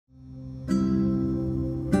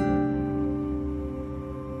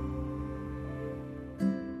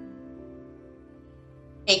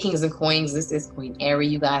Hey, kings and queens, this is Queen Ari.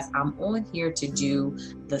 You guys, I'm on here to do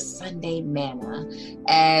the Sunday Manna.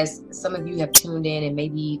 As some of you have tuned in and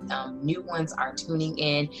maybe new ones are tuning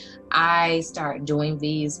in, I start doing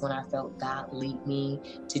these when I felt God lead me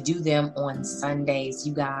to do them on Sundays.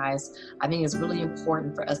 You guys, I think it's really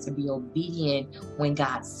important for us to be obedient when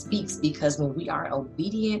God speaks, because when we are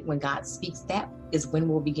obedient, when God speaks, that is when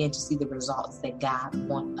we'll begin to see the results that God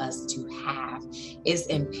wants us to have. It's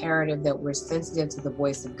imperative that we're sensitive to the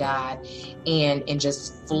voice of God and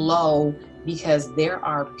just flow, because there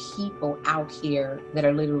are people out here that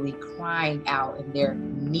are literally crying out and they're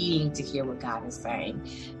needing to hear what God is saying.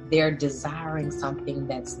 They're desiring something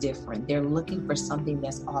that's different. They're looking for something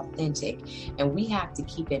that's authentic. And we have to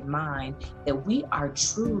keep in mind that we are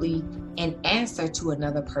truly an answer to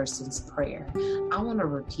another person's prayer. I want to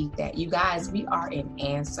repeat that. You guys, we are an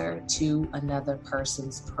answer to another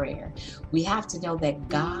person's prayer. We have to know that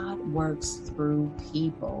God works through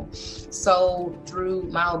people. So through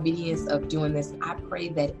my obedience of doing this, I pray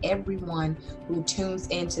that everyone who tunes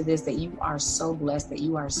into this, that you are so blessed, that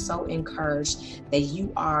you are so encouraged, that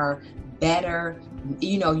you are better.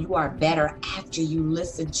 You are better after you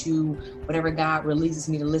listen to whatever God releases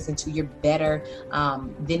me to listen to. You're better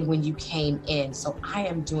than when you came in. So I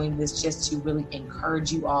am doing this just to really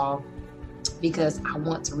encourage you all, because I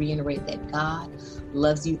want to reiterate that God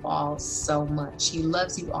loves you all so much. He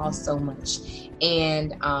loves you all so much.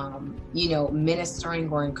 And, ministering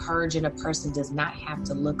or encouraging a person does not have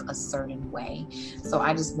to look a certain way. So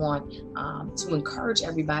I just want to encourage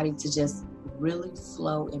everybody to just really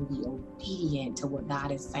flow and be obedient to what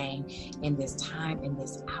God is saying in this time, in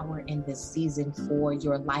this hour, in this season for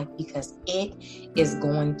your life, because it is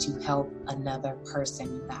going to help another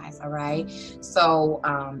person, you guys. All right. So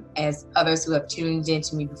as others who have tuned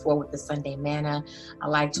into me before with the Sunday Manna, I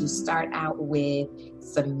like to start out with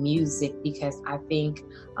some music, because I think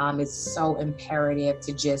it's so imperative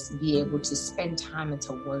to just be able to spend time and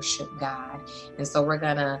to worship God. And so we're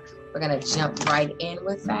gonna jump right in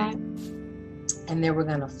with that. And then we're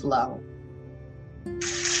going to flow.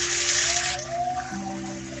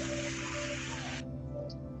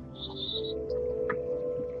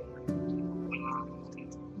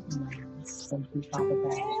 Thank you, Father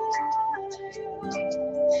God.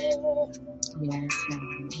 Yes, God,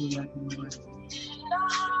 we love you, Lord.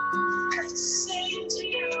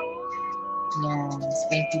 Yes,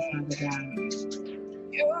 thank you, Father God.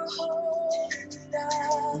 You're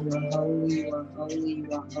holy, you are holy, you are holy,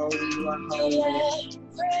 you are holy, you are holy.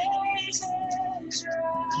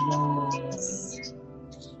 Yes.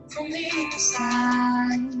 From the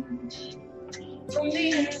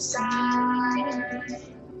inside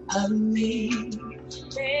of me,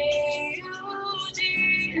 may you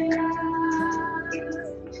delight.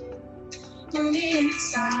 In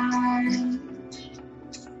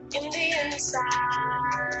the inside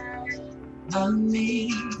of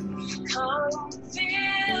me, come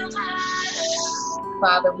fill my life.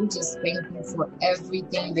 Father, we just thank you for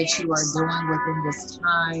everything that you are doing within this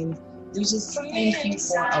time. We just thank you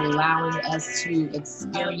for allowing us to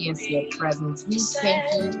experience your presence. We thank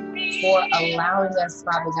you for allowing us,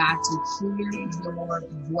 Father God, to hear your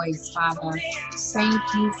voice, Father. Thank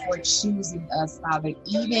you for choosing us, Father,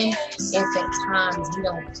 even if at times we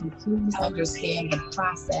don't completely understand the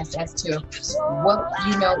process as to what,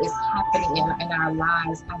 is happening in our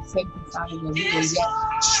lives. I thank you, Father, that we are yet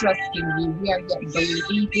trusting you. We are yet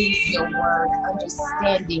believing your word,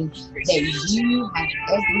 understanding that you have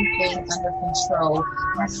everything under control.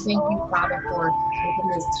 I thank you, Father, for within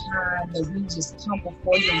this time that we just come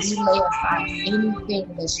before you. We lay aside anything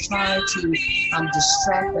that's trying to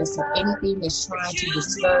distract us, or anything that's trying to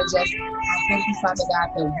discourage us. I thank you, Father God,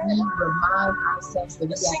 that we remind ourselves that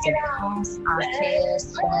we have to cast our cares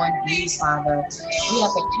on you, Father. We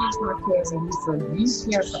have to cast our cares on you, for you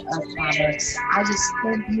care for us, Father. I just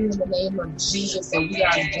thank you in the name of Jesus that we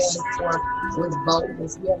are going forth with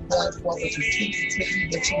boldness. We are going forth with the sensitivity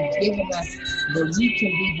that you've given us, that we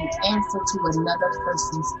can be the answer to another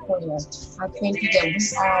person's prayer. I thank you that we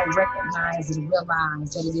all recognize and realize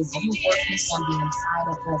that it is you working on the inside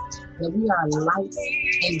of us, that we are lights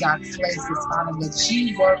in dark places, Father, that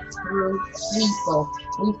you work through people.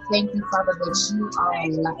 We thank you, Father, that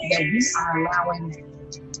we are allowing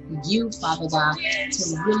you, Father God, to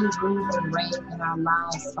really rule and reign in our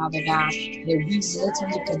lives, Father God, that we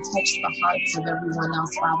literally can touch the hearts of everyone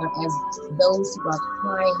else, Father, as those who are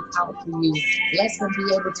crying out for you. Let them be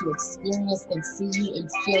able to experience and see you and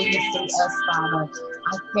feel you through us, Father.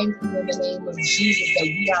 I thank you in the name of Jesus that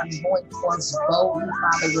we are going forth boldly,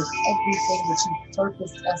 Father, with everything that you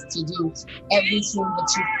purposed us to do, everything that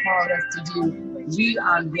you called us to do. We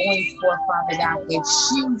are going for, Father God, that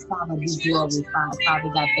you, Father, be glorified, Father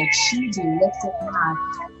God, that you be lifted high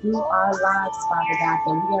through our lives, Father God,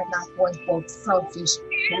 that we are not going for selfish,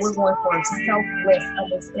 but we're going for a selfless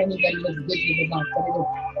understanding that it is bigger than us, that it is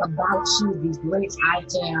about you, the great I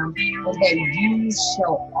am, and that you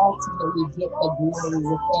shall ultimately get the glory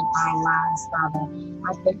within our lives, Father.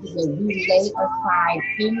 I thank you that we lay aside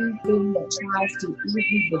anything that tries to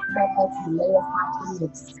easily beset us. We lay aside any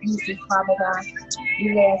excuses, Father God. We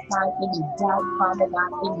lay aside any doubt, Father God,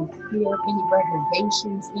 any fear, any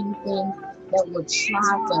reservations, anything that would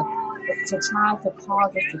try to cause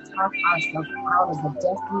us to talk ourselves out of the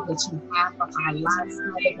destiny that you have for our lives,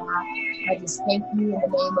 Father God. I just thank you in the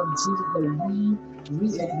name of Jesus that we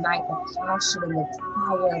reignite the passion and the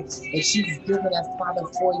fire that you've given us, Father,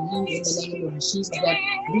 for you in the name of Jesus, that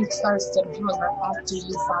we thirst and hunger after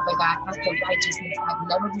you, Father God, after righteousness like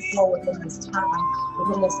never before within this time,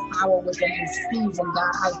 within this hour, within this season,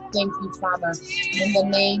 God. I thank you, Father, in the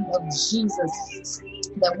name of Jesus,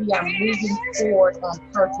 that we are moving forward on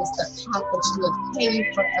purpose, the path that you have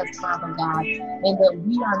paved for us, Father God, and that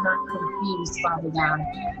we are not confused, Father God.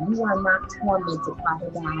 We are not tormented,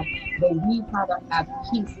 Father God, but we, Father, have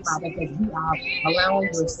peace, Father, because we are allowing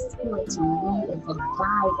your Spirit to lead and to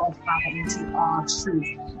guide us, Father, into all truth.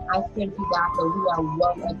 I thank you, God, that we are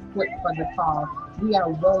well equipped for the call. We are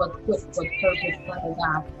well equipped for purpose, Father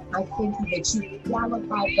God. I thank you that you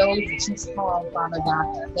qualify those that you call, Father God,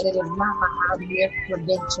 that it is not by our mere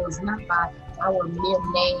credentials, not by our mere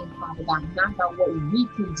name, Father God, not by what we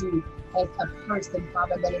can do as a person,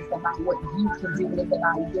 Father, but it's about what you can do. It's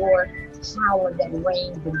about your power that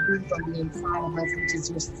reigns and moves on the inside of us, which is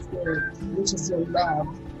your spirit, which is your love,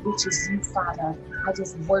 which is you, Father. I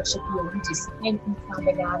just worship you and we just thank you,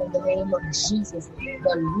 Father God, in the name of Jesus,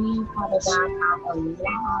 that we, Father God, are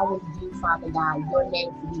allowing you, Father God, your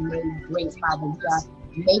name to be made great, Father. We are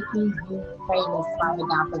making you famous, Father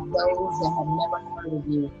God, for those that have never heard of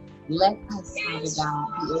you. Let us, Father God,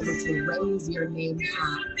 be able to raise your name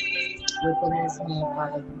high within this man,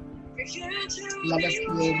 Father God. Let us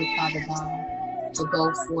be able, Father God, to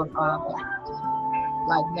go forth, Father,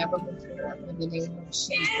 like never before, in the name of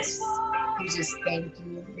Jesus. We just thank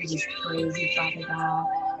you. We just praise you, Father God.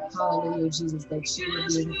 Hallelujah, Jesus, that you are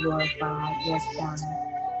being glorified. Yes, God.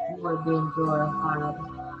 You are being glorified.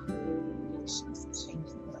 Hallelujah, Jesus. Thank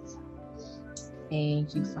you, Lord God.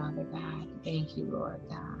 Thank you, Father God. Thank you, Lord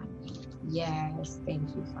God. Yes,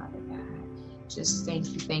 thank you, Father God. Just thank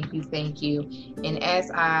you, thank you, thank you. And as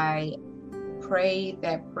I prayed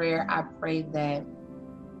that prayer, I pray that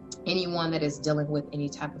anyone that is dealing with any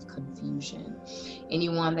type of confusion,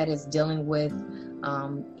 anyone that is dealing with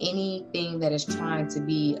anything that is trying to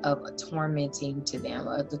be of a tormenting to them,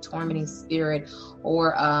 the tormenting spirit,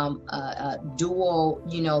 or dual,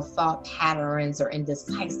 thought patterns or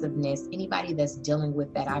indecisiveness, anybody that's dealing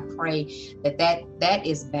with that, I pray that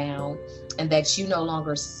is bound and that you no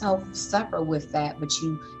longer suffer with that, but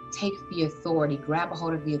you take the authority, grab a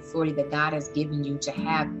hold of the authority that God has given you to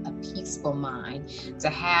have a peaceful mind, to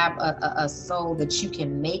have a soul that you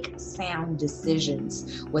can make sound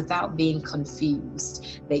decisions without being confused,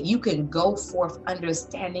 that you can go forth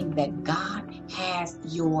understanding that God has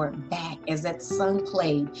your back. As that song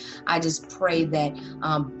played, I just pray that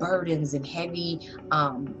burdens and heavy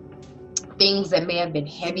things that may have been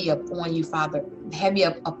heavy upon you, Father, heavy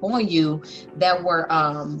upon you that were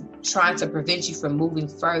trying to prevent you from moving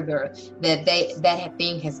further, that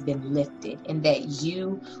thing has been lifted and that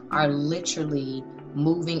you are literally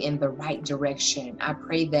moving in the right direction. I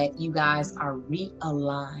pray that you guys are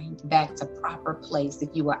realigned back to proper place.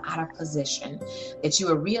 If you are out of position, that you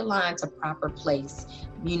are realigned to proper place,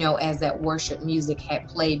 as that worship music had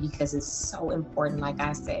played, because it's so important, like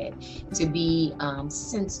I said, to be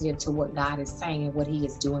sensitive to what God is saying and what he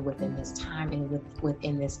is doing within this time and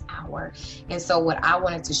within this hour. And so what I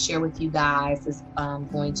wanted to share with you guys is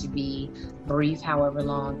going to be brief, however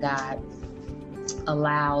long God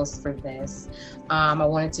allows for this. I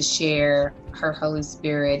wanted to share her Holy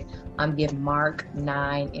Spirit give Mark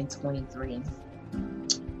 9:23.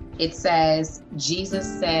 It says, Jesus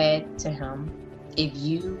said to him, if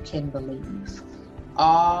you can believe,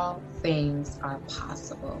 all things are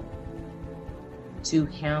possible to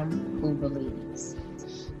him who believes.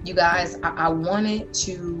 You guys, I wanted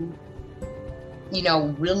to,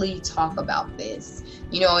 really talk about this,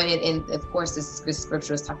 and of course this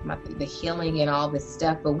scripture is talking about the healing and all this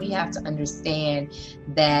stuff, but we have to understand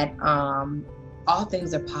that all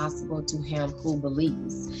things are possible to him who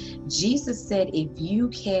believes. Jesus said, if you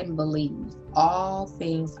can believe, all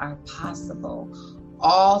things are possible.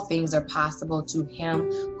 All things are possible to him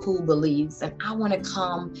who believes. And I want to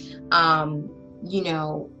come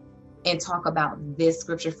and talk about this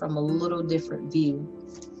scripture from a little different view,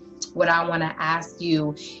 what I want to ask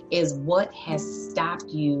you is, what has stopped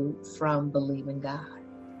you from believing God?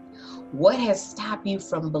 What has stopped you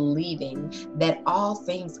from believing that all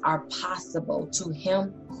things are possible to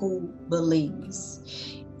him who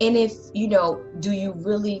believes? And if, do you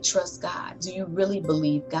really trust God? Do you really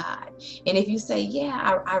believe God? And if you say,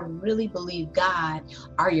 yeah, I really believe God,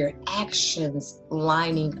 are your actions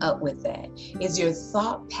lining up with that? Is your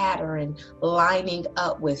thought pattern lining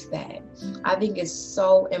up with that? I think it's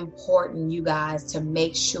so important, you guys, to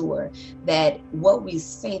make sure that what we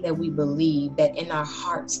say that we believe, that in our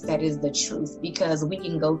hearts, that is the truth, because we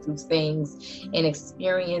can go through things and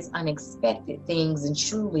experience unexpected things, and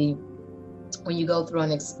truly, when you go through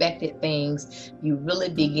unexpected things, you really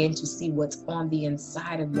begin to see what's on the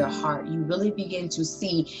inside of your heart. You really begin to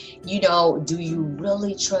see, do you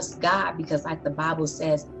really trust God? Because like the Bible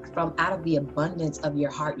says, from out of the abundance of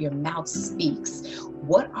your heart, your mouth speaks.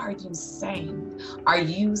 What are you saying? Are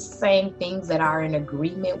you saying things that are in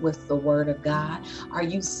agreement with the word of God? Are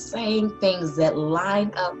you saying things that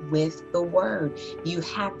line up with the word? You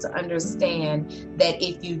have to understand that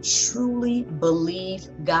if you truly believe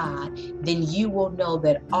God, then you will know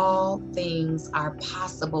that all things are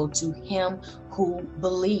possible to him who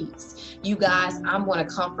believes. You guys, I'm going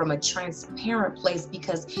to come from a transparent place,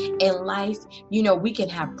 because in life, we can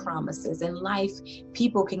have promises. In life,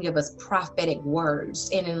 people can give us prophetic words.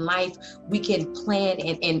 And in life, we can plan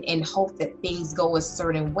and hope that things go a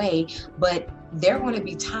certain way. But there are going to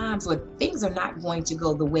be times where things are not going to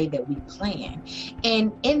go the way that we plan.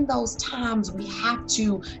 And in those times, we have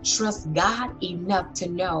to trust God enough to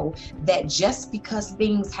know that just because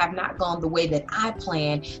things have not gone the way that I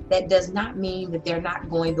plan, that does not mean that they're not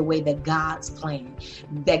going the way that God's plan,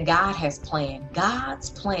 that God has planned. God's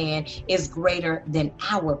plan is greater than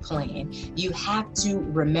our plan. You have to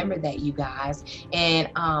remember that, you guys. And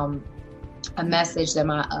a message that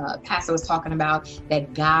my pastor was talking about,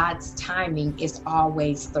 that God's timing is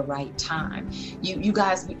always the right time. You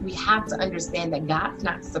guys, we have to understand that God's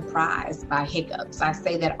not surprised by hiccups. I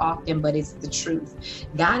say that often, but it's the truth.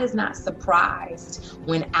 God is not surprised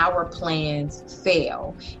when our plans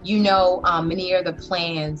fail. Many are the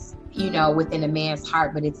plans within a man's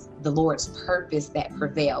heart, but it's the Lord's purpose that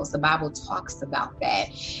prevails. The Bible talks about that.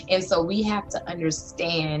 And so we have to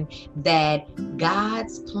understand that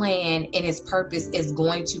God's plan and his purpose is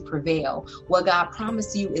going to prevail. What God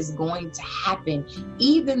promised you is going to happen,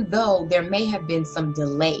 even though there may have been some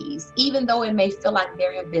delays, even though it may feel like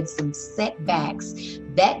there have been some setbacks.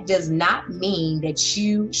 That does not mean that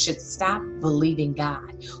you should stop believing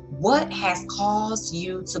God. What has caused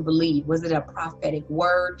you to believe? Was it a prophetic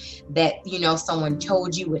word that, someone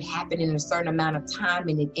told you would happen in a certain amount of time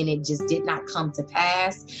and it just did not come to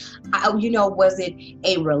pass? Was it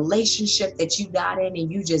a relationship that you got in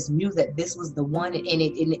and you just knew that this was the one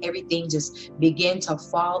and everything just began to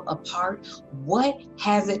fall apart? What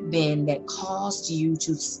has it been that caused you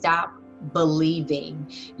to stop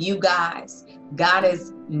believing? You guys, God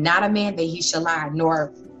is not a man that he shall lie,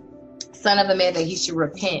 nor son of a man that he should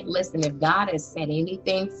repent. Listen, if God has said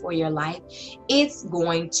anything for your life, it's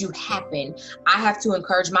going to happen. I have to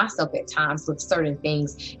encourage myself at times with certain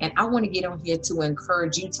things, and I want to get on here to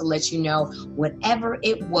encourage you, to let you know whatever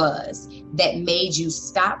it was that made you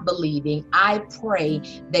stop believing. I pray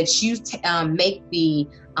that you make the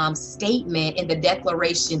statement in the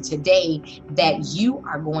declaration today that you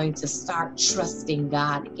are going to start trusting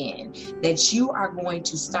God again, that you are going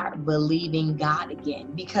to start believing God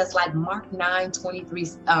again, because like Mark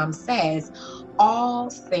 9:23 says, all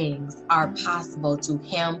things are possible to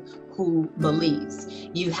him who believes.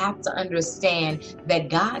 You have to understand that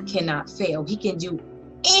God cannot fail. He can do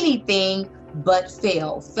anything but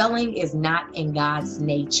fail. Failing is not in God's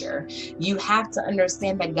nature. You have to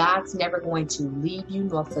understand that God's never going to leave you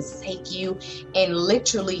nor forsake you. And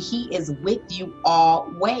literally, he is with you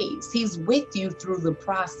always. He's with you through the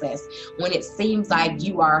process. When it seems like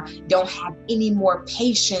you don't have any more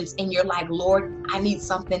patience and you're like, Lord, I need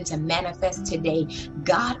something to manifest today,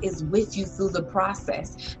 God is with you through the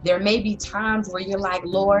process. There may be times where you're like,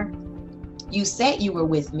 Lord, you said you were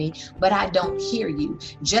with me, but I don't hear you.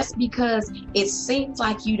 Just because it seems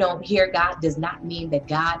like you don't hear God does not mean that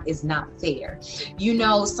God is not there.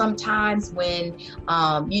 Sometimes when,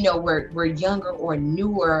 we're younger or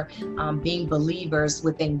newer, being believers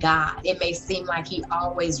within God, it may seem like he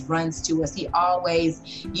always runs to us. He always,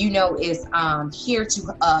 is here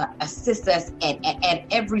to assist us at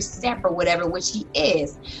every step or whatever, which he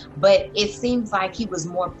is. But it seems like he was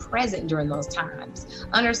more present during those times.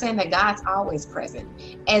 Understand that God's always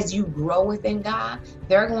present. as you grow within God,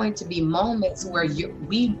 there are going to be moments where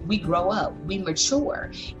we grow up, we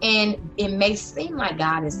mature, and it may seem like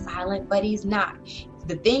God is silent, but he's not.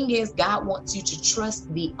 The thing is, God wants you to trust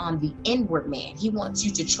on the inward man. He wants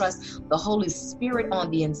you to trust the Holy Spirit on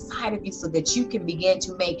the inside of you, so that you can begin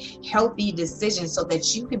to make healthy decisions, so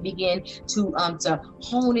that you can begin to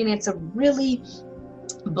hone in and to really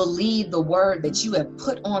believe the word that you have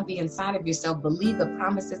put on the inside of yourself. Believe the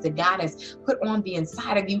promises that God has put on the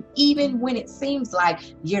inside of you, even when it seems like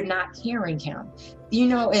you're not hearing him.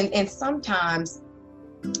 And sometimes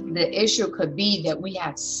the issue could be that we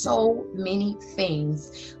have so many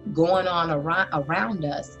things going on around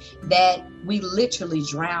us that we literally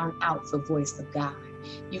drown out the voice of God.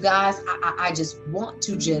 You guys, I just want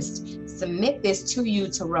to just submit this to you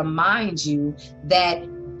to remind you that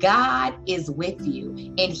God is with you,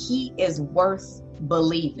 and he is worth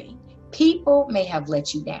believing. People may have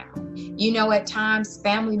let you down. At times,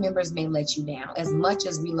 family members may let you down. As much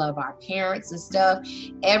as we love our parents and stuff,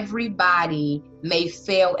 everybody may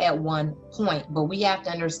fail at one point, but we have to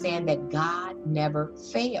understand that God never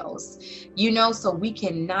fails. So we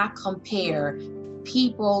cannot compare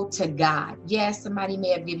people to God. Yes, somebody may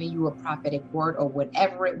have given you a prophetic word or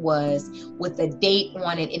whatever it was with a date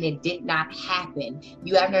on it, and it did not happen.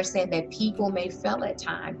 You have to understand that people may fail at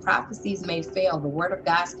times. Prophecies may fail. The word of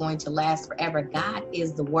God's going to last forever. God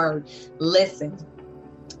is the word. Listen,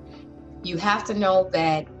 you have to know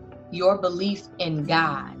that your belief in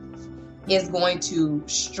God is going to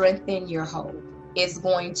strengthen your hope. It's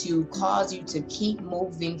going to cause you to keep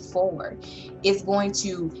moving forward. It's going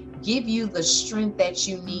to give you the strength that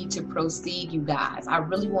you need to proceed, you guys. I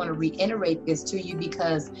really want to reiterate this to you,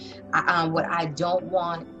 because what I don't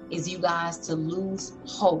want is you guys to lose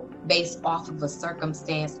hope based off of a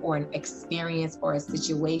circumstance or an experience or a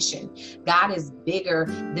situation. God is bigger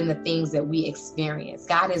than the things that we experience.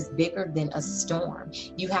 God is bigger than a storm.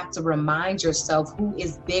 You have to remind yourself who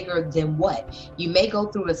is bigger than what. You may go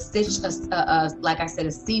through like I said,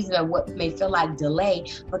 a season of what may feel like delay,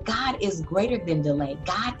 but God is greater than delay.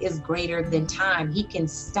 God is greater than time. He can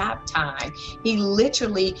stop time. He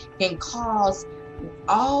literally can cause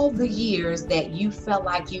all the years that you felt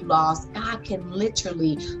like you lost. God can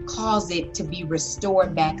literally cause it to be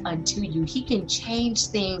restored back unto you. He can change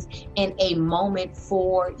things in a moment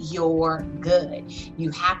for your good.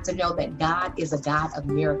 You have to know that God is a God of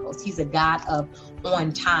miracles. He's a God of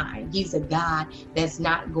on time. He's a God that's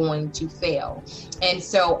not going to fail. And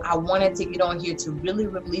so I wanted to get on here to really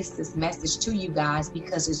release this message to you guys,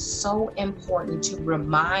 because it's so important to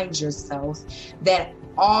remind yourself that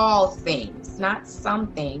all things, not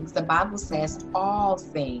some things, the Bible says all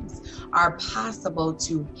things are possible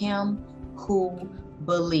to him who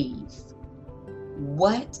believes.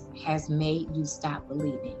 What has made you stop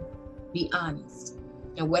believing? Be honest.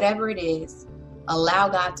 And whatever it is, allow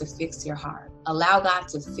God to fix your heart. Allow God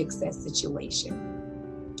to fix that situation.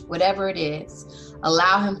 Whatever it is,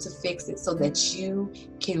 allow him to fix it, so that you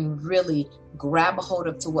can really grab a hold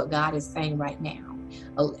of to what God is saying right now.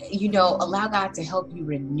 Allow God to help you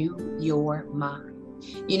renew your mind.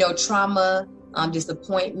 Trauma,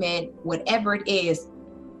 disappointment, whatever it is,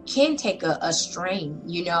 can take a strain.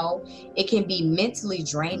 It can be mentally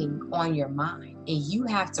draining on your mind, and you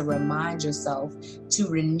have to remind yourself to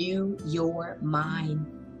renew your mind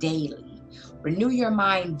daily. Renew your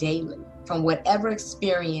mind daily. From whatever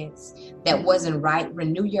experience that wasn't right,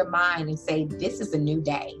 renew your mind and say, this is a new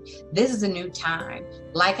day. This is a new time.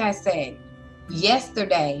 Like I said,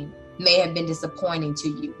 yesterday may have been disappointing to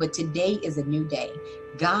you, but today is a new day.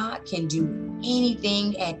 God can do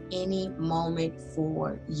anything at any moment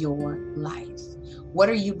for your life. What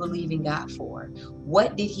are you believing God for?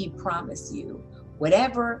 What did he promise you?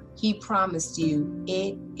 Whatever he promised you,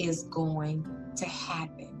 it is going to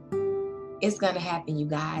happen. It's going to happen, you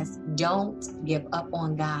guys. Don't give up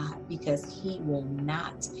on God, because he will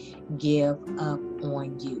not give up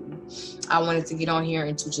on you. I wanted to get on here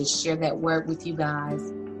and to just share that word with you guys.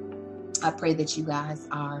 I pray that you guys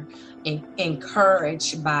are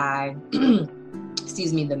encouraged by,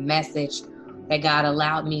 the message that God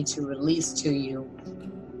allowed me to release to you.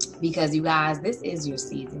 Because you guys, this is your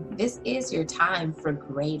season. This is your time for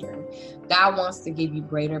greater. God wants to give you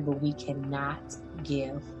greater, but we cannot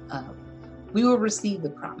give up. We will receive the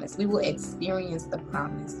promise. We will experience the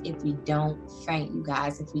promise if we don't faint, you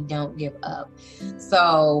guys, if we don't give up.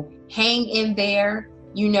 So hang in there.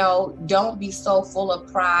 Don't be so full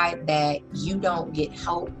of pride that you don't get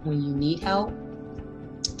help when you need help.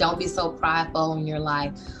 Don't be so prideful in your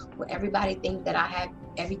life. Well, everybody think that I have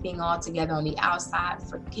everything all together on the outside.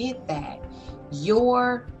 Forget that.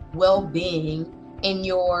 Your well-being and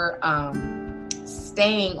your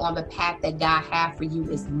staying on the path that God has for you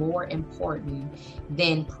is more important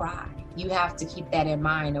than pride. You have to keep that in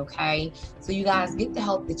mind, okay? So you guys get the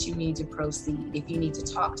help that you need to proceed. If you need to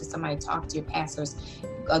talk to somebody, talk to your pastors,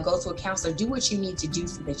 go to a counselor, do what you need to do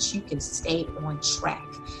so that you can stay on track.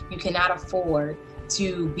 You cannot afford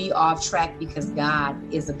to be off track because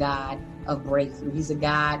God is a God of breakthrough. He's a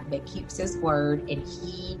God that keeps his word, and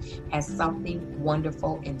he has something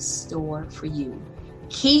wonderful in store for you.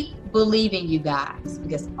 Keep believing, you guys,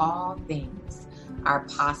 because all things are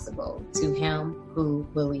possible to him who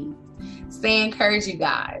believes. Stay encouraged, you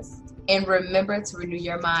guys. And remember to renew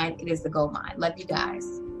your mind. It is the gold mine. Love you guys.